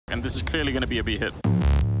and this is clearly going to be a B hit.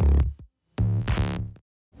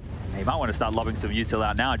 You might want to start lobbing some util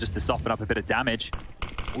out now just to soften up a bit of damage.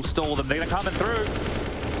 We'll stall them. They're coming through.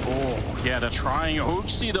 Oh, yeah, they're trying.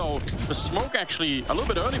 HooXi, though, the smoke actually a little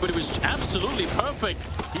bit early, but it was absolutely perfect.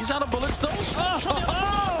 He's out of bullets, though.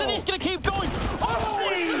 And he's going to keep going. Oh,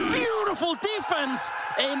 it's a beautiful defense.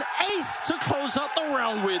 An ace to close out the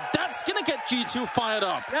round with. That's going to get G2 fired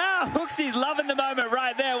up. Ah, HooXi's loving the moment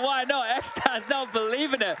right there. Why not? Xtar's not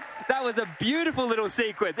believing it. That was a beautiful little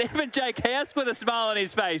sequence. Even JKS with a smile on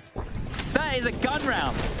his face. That is a gun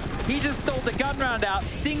round. He just stole the gun round out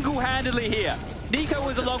single-handedly here. Nico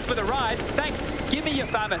was along for the ride. Thanks. Give me your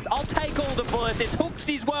FAMAS. I'll take all the bullets. It's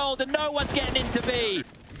HooXi's world and no one's getting into B.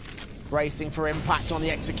 Racing for impact on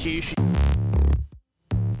the execution.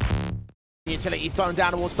 Utility thrown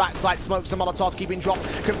down towards backside, smokes and Molotovs keeping dropped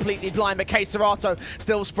completely blind, but KSCERATO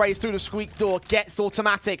still sprays through the squeak door, gets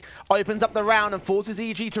automatic, opens up the round and forces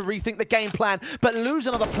EG to rethink the game plan, but lose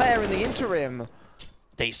another player in the interim.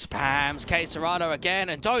 He spams KSCERATO again,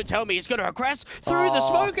 and don't tell me he's going to regress through the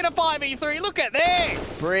smoke in a 5v3. Look at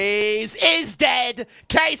this! Breeze is dead.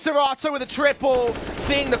 KSCERATO with a triple.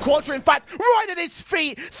 Seeing the Quadra, in fact, right at his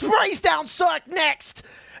feet. Sprays down Cirque next.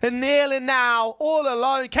 And kneeling now, all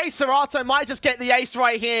alone. KSCERATO might just get the ace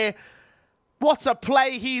right here. What a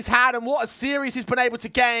play he's had, and what a series he's been able to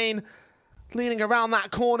gain. Leaning around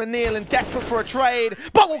that corner, kneeling, desperate for a trade,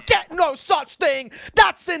 but we'll get no such thing.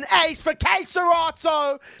 That's an ace for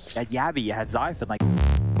KSCERATO. At Jabbi, you had Zypher, like,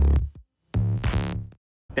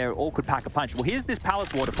 they all could pack a punch. Well, here's this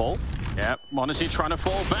Palace waterfall. Yep, Monesi trying to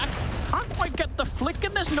fall back. Can't quite get the flick,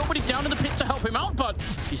 and there's nobody down in the pit to help him out, but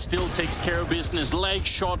he still takes care of business. Leg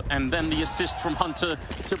shot, and then the assist from huNter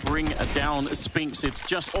to bring down Spinks. It's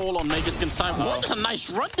just all on Megaskin ZywOo. What a nice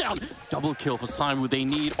rundown. Double kill for ZywOo. They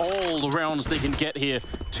need all the rounds they can get here.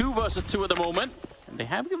 2 versus 2 at the moment. And they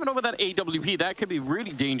have given over that AWP. That could be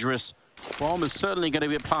really dangerous. Bomb is certainly going to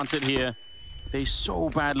be planted here. They so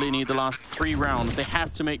badly need the last 3 rounds. They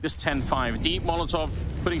have to make this 10-5. Deep Molotov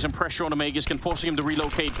putting some pressure on Megaskin, forcing him to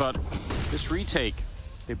relocate, but this retake,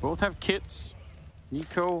 they both have kits,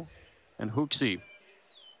 Nico and HooXi.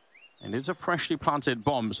 And it's a freshly planted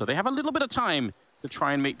bomb, so they have a little bit of time to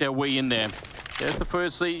try and make their way in there. There's the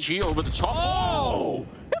first HG over the top. Oh!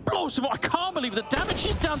 It blows him up. I can't believe the damage.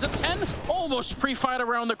 He's down to 10. Almost pre-fired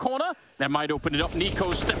around the corner. That might open it up. Nico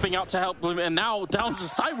stepping out to help him. And now down to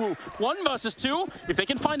ZywOo. 1 versus 2. If they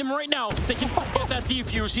can find him right now, they can get that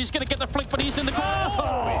defuse. He's going to get the flick, but he's in the corner.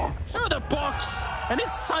 Oh! Through the box. And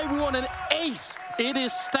it's ZywOo on an ace. It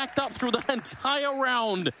is stacked up through the entire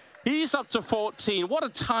round. He's up to 14. What a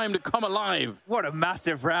time to come alive. What a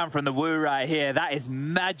massive round from the Woo right here. That is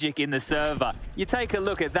magic in the server. You take a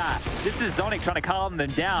look at that. This is Zonic trying to calm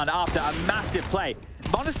them down after a massive play.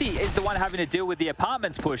 Monesi is the one having to deal with the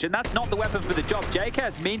apartments push, and that's not the weapon for the job.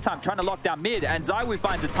 JKS, meantime, trying to lock down mid, and ZywOo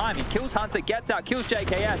finds a time. He kills huNter, gets out, kills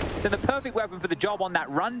JKS. Then the perfect weapon for the job on that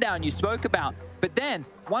rundown you spoke about. But then,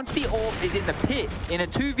 once the orb is in the pit, in a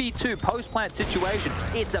 2v2 post-plant situation,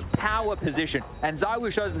 it's a power position, and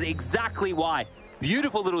ZywOo shows us exactly why.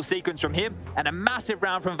 Beautiful little sequence from him, and a massive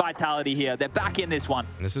round from Vitality here. They're back in this one.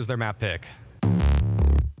 This is their map pick.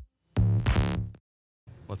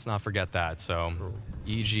 Let's not forget that. So,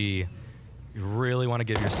 EG, you really want to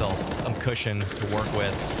give yourself some cushion to work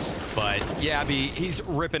with. But Jabbi, he's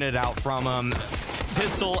ripping it out from him.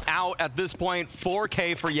 Pistol out at this point.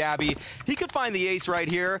 4K for Jabbi. He could find the ace right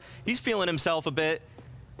here. He's feeling himself a bit.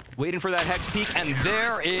 Waiting for that hex peek, and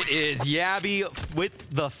there it is. Jabbi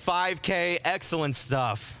with the 5K. Excellent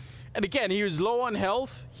stuff. And again, he was low on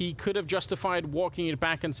health. He could have justified walking it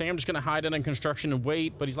back and saying, I'm just going to hide it in construction and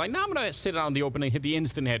wait. But he's like, no, I'm going to sit out in the open and hit the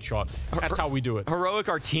instant headshot. That's how we do it. Heroic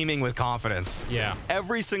are teaming with confidence. Yeah.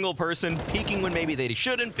 Every single person peaking when maybe they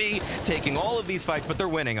shouldn't be, taking all of these fights, but they're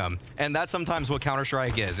winning them. And that's sometimes what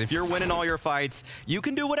Counter-Strike is. If you're winning all your fights, you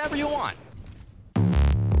can do whatever you want.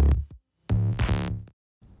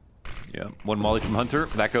 Yeah, 1 molly from huNter.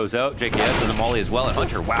 That goes out. JKS does a molly as well. And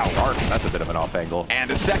huNter, wow, dark. That's a bit of an off angle.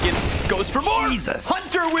 And a second goes for more. Jesus.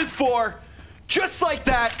 huNter with 4. Just like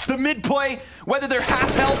that, the mid play, whether they're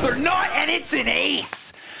half health or not, and it's an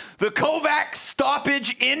ace. The Kovac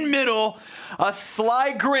stoppage in middle, a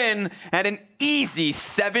sly grin, and an easy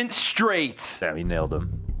 7th straight. Damn, he nailed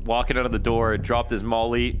him. Walking out of the door, dropped his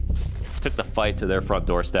molly, took the fight to their front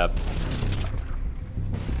doorstep.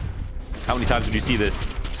 How many times did you see this?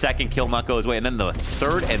 Second kill not go his way, and then the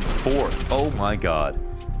 3rd and 4th. Oh my god.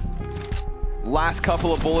 Last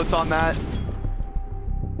couple of bullets on that.